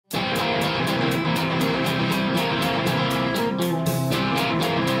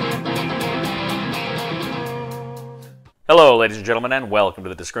Hello, ladies and gentlemen, and welcome to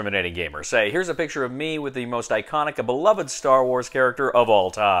The Discriminating Gamer. Say, here's a picture of me with the most iconic and beloved Star Wars character of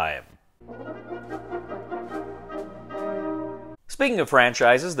all time. Speaking of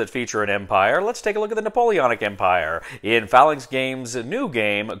franchises that feature an empire, let's take a look at the Napoleonic Empire in Phalanx Games' new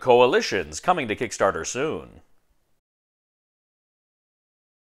game, Coalitions, coming to Kickstarter soon.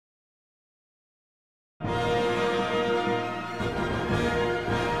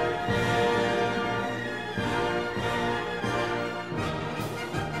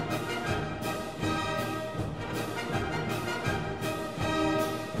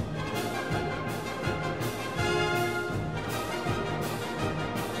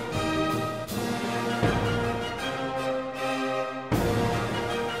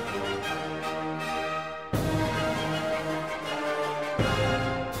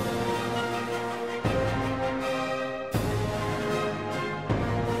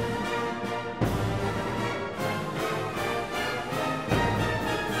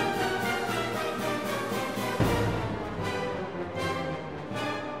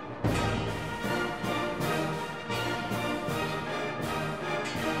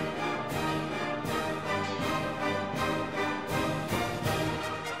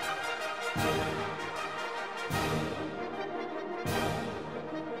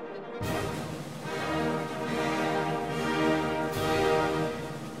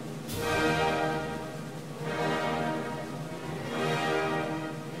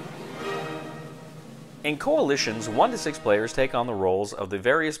 In Coalitions, 1 to 6 players take on the roles of the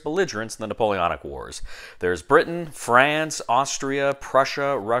various belligerents in the Napoleonic Wars. There's Britain, France, Austria,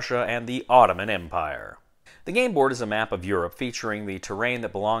 Prussia, Russia, and the Ottoman Empire. The game board is a map of Europe featuring the terrain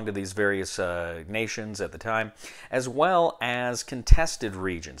that belonged to these various nations at the time, as well as contested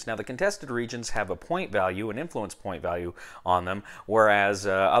regions. Now, the contested regions have a point value, an influence point value on them, whereas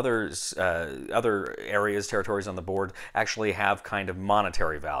other areas, territories on the board actually have kind of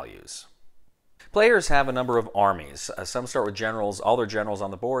monetary values. Players have a number of armies. Some start with generals, all their generals on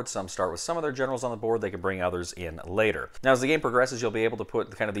the board. Some start with some of their generals on the board. They can bring others in later. Now, as the game progresses, you'll be able to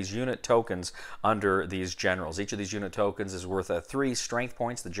put kind of these unit tokens under these generals. Each of these unit tokens is worth 3 strength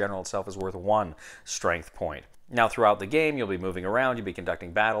points. The general itself is worth 1 strength point. Now, throughout the game, you'll be moving around, you'll be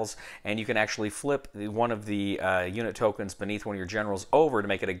conducting battles, and you can actually flip one of the unit tokens beneath one of your generals over to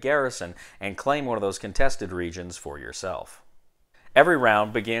make it a garrison and claim one of those contested regions for yourself. Every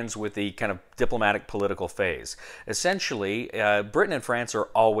round begins with the kind of diplomatic political phase. Essentially, Britain and France are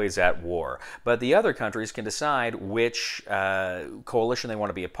always at war, but the other countries can decide which coalition they want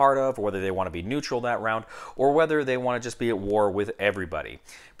to be a part of, or whether they want to be neutral that round, or whether they want to just be at war with everybody.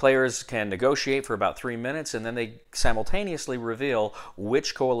 Players can negotiate for about 3 minutes, and then they simultaneously reveal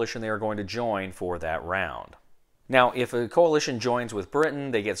which coalition they are going to join for that round. Now, if a coalition joins with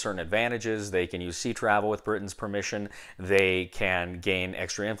Britain, they get certain advantages. They can use sea travel with Britain's permission. They can gain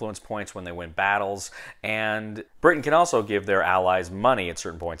extra influence points when they win battles. And Britain can also give their allies money at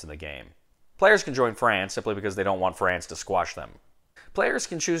certain points in the game. Players can join France simply because they don't want France to squash them. Players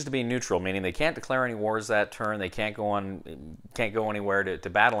can choose to be neutral, meaning they can't declare any wars that turn. They can't go anywhere to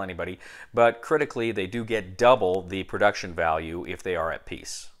battle anybody. But critically, they do get double the production value if they are at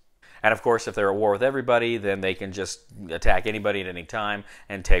peace. And of course, if they're at war with everybody, then they can just attack anybody at any time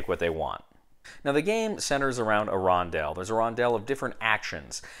and take what they want. Now, the game centers around a rondel. There's a rondel of different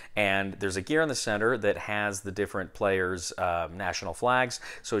actions, and there's a gear in the center that has the different players' national flags.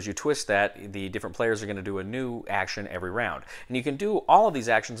 So as you twist that, the different players are going to do a new action every round. And you can do all of these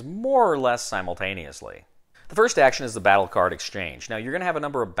actions more or less simultaneously. The first action is the battle card exchange. Now, you're going to have a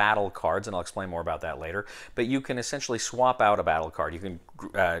number of battle cards, and I'll explain more about that later, but you can essentially swap out a battle card. You can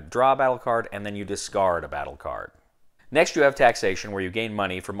draw a battle card, and then you discard a battle card. Next, you have taxation, where you gain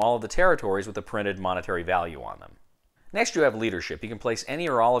money from all of the territories with a printed monetary value on them. Next, you have leadership. You can place any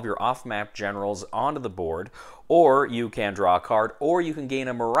or all of your off-map generals onto the board, or you can draw a card, or you can gain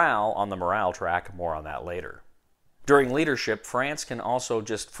a morale on the morale track. More on that later. During leadership, France can also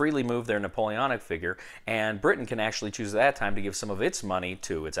just freely move their Napoleonic figure, and Britain can actually choose at that time to give some of its money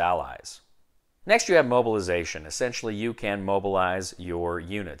to its allies. Next, you have mobilization. Essentially, you can mobilize your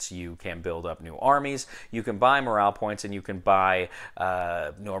units. You can build up new armies, you can buy morale points, and you can buy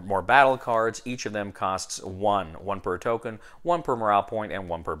more battle cards. Each of them costs 1 per token, 1 per morale point, and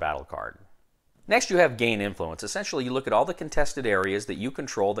 1 per battle card. Next, you have gain influence. Essentially, you look at all the contested areas that you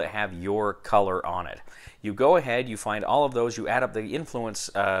control that have your color on it. You go ahead, you find all of those, you add up the influence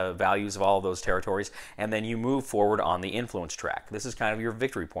values of all of those territories, and then you move forward on the influence track. This is kind of your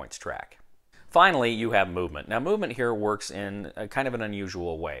victory points track. Finally, you have movement. Now, movement here works in a kind of an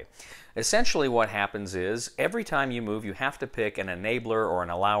unusual way. Essentially, what happens is every time you move, you have to pick an enabler or an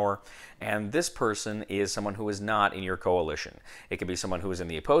allower, and this person is someone who is not in your coalition. It can be someone who is in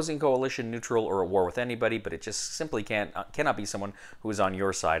the opposing coalition, neutral, or at war with anybody, but it just simply cannot be someone who is on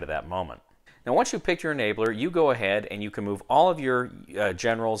your side at that moment. Now, once you've picked your enabler, you go ahead and you can move all of your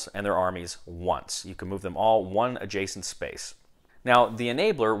generals and their armies once. You can move them all one adjacent space. Now, the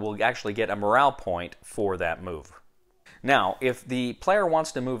enabler will actually get a morale point for that move. Now, if the player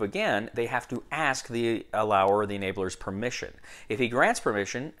wants to move again, they have to ask the allower or the enabler's permission. If he grants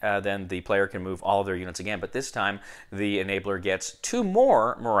permission, then the player can move all of their units again, but this time the enabler gets 2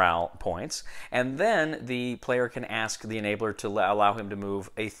 more morale points, and then the player can ask the enabler to allow him to move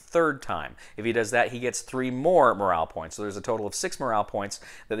a 3rd time. If he does that, he gets 3 more morale points. So there's a total of 6 morale points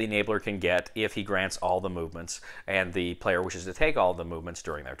that the enabler can get if he grants all the movements and the player wishes to take all the movements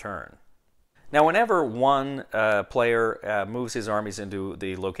during their turn. Now, whenever one player moves his armies into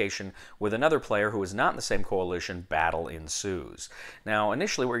the location with another player who is not in the same coalition, battle ensues. Now,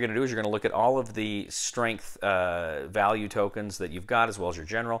 initially what you're going to do is you're going to look at all of the strength value tokens that you've got, as well as your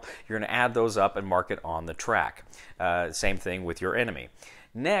general. You're going to add those up and mark it on the track. Same thing with your enemy.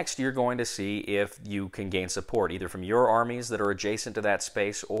 Next, you're going to see if you can gain support, either from your armies that are adjacent to that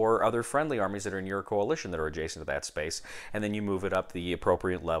space or other friendly armies that are in your coalition that are adjacent to that space, and then you move it up the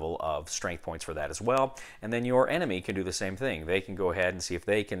appropriate level of strength points for that as well. And then your enemy can do the same thing. They can go ahead and see if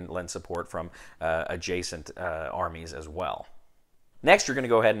they can lend support from adjacent armies as well. Next, you're going to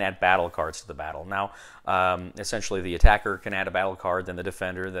go ahead and add battle cards to the battle. Now, essentially, the attacker can add a battle card, then the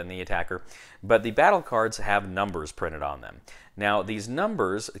defender, then the attacker. But the battle cards have numbers printed on them. Now, these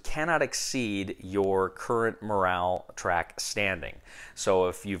numbers cannot exceed your current morale track standing. So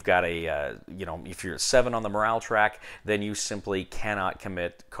if you've got a, if you're 7 on the morale track, then you simply cannot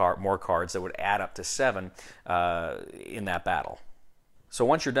commit more cards that would add up to 7 in that battle. So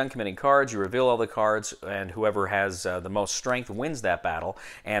once you're done committing cards, you reveal all the cards, and whoever has the most strength wins that battle,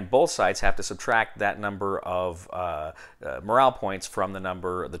 and both sides have to subtract that number of morale points from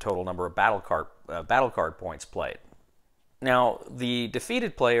the total number of battle card points played. Now, the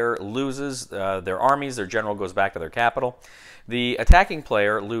defeated player loses their armies, their general goes back to their capital. The attacking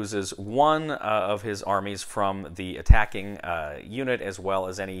player loses 1 of his armies from the attacking unit, as well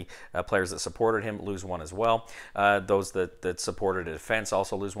as any players that supported him lose 1 as well. Those that supported a defense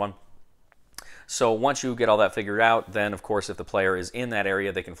also lose 1. So once you get all that figured out, then of course if the player is in that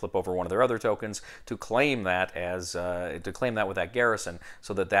area, they can flip over one of their other tokens to claim that with that garrison,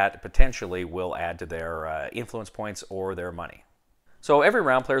 so that potentially will add to their influence points or their money. So every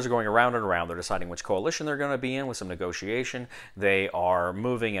round, players are going around and around. They're deciding which coalition they're going to be in with some negotiation. They are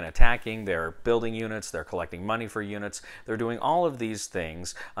moving and attacking. They're building units. They're collecting money for units. They're doing all of these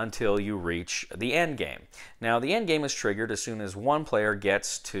things until you reach the end game. Now, the end game is triggered as soon as one player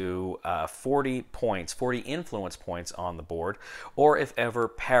gets to 40 points, 40 influence points on the board, or if ever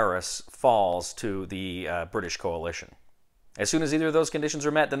Paris falls to the British coalition. As soon as either of those conditions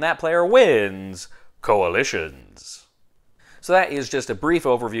are met, then that player wins coalitions. So that is just a brief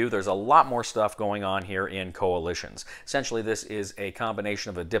overview. There's a lot more stuff going on here in coalitions. Essentially, this is a combination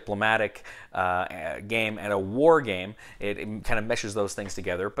of a diplomatic game and a war game. It kind of meshes those things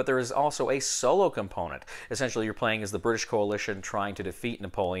together, but there is also a solo component. Essentially, you're playing as the British coalition trying to defeat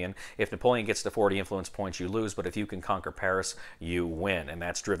Napoleon. If Napoleon gets to 40 influence points, you lose, but if you can conquer Paris, you win, and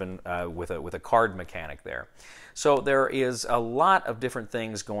that's driven with a card mechanic there. So there is a lot of different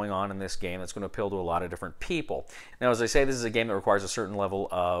things going on in this game that's going to appeal to a lot of different people. Now, as I say, this is a game that requires a certain level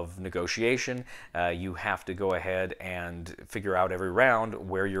of negotiation. You have to go ahead and figure out every round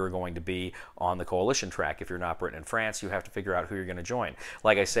where you're going to be on the coalition track. If you're not Britain and France, you have to figure out who you're going to join.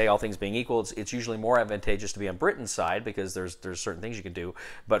 Like I say, all things being equal, it's usually more advantageous to be on Britain's side because there's certain things you can do,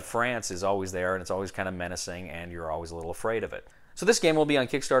 but France is always there, and it's always kind of menacing, and you're always a little afraid of it. So this game will be on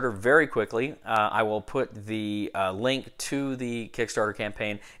Kickstarter very quickly. I will put the link to the Kickstarter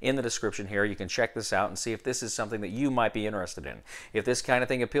campaign in the description here. You can check this out and see if this is something that you might be interested in. If this kind of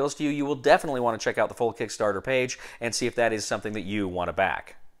thing appeals to you, you will definitely want to check out the full Kickstarter page and see if that is something that you want to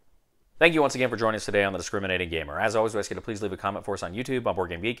back. Thank you once again for joining us today on The Discriminating Gamer. As always, we ask you to please leave a comment for us on YouTube, on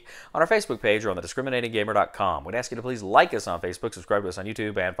BoardGameGeek, on our Facebook page, or on thediscriminatinggamer.com. We'd ask you to please like us on Facebook, subscribe to us on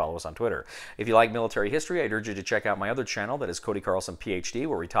YouTube, and follow us on Twitter. If you like military history, I'd urge you to check out my other channel, that is Cody Carlson, PhD,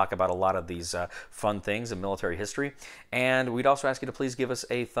 where we talk about a lot of these fun things in military history. And we'd also ask you to please give us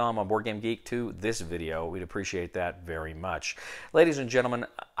a thumb on BoardGameGeek to this video. We'd appreciate that very much. Ladies and gentlemen,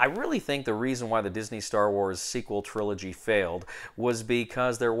 I really think the reason why the Disney Star Wars sequel trilogy failed was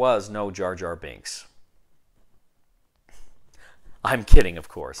because there was no Jar Jar Binks. I'm kidding, of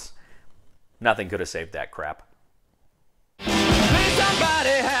course. Nothing could have saved that crap. Please somebody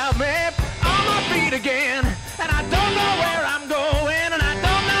help me on my feet again, and I don't know where I'm going, and I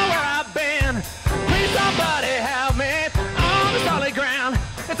don't know where I've been. Please somebody help me on the solid ground.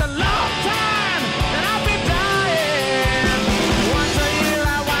 It's a long time, and I'll be dying. Once a year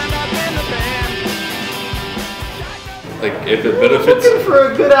I wind up in the band. Like, if it benefits... I'm looking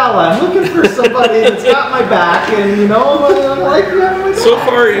for a good ally. I'm looking for somebody that's got my back, and, you know, I'm like, yeah, So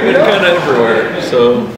far, you've been kind of everywhere, so...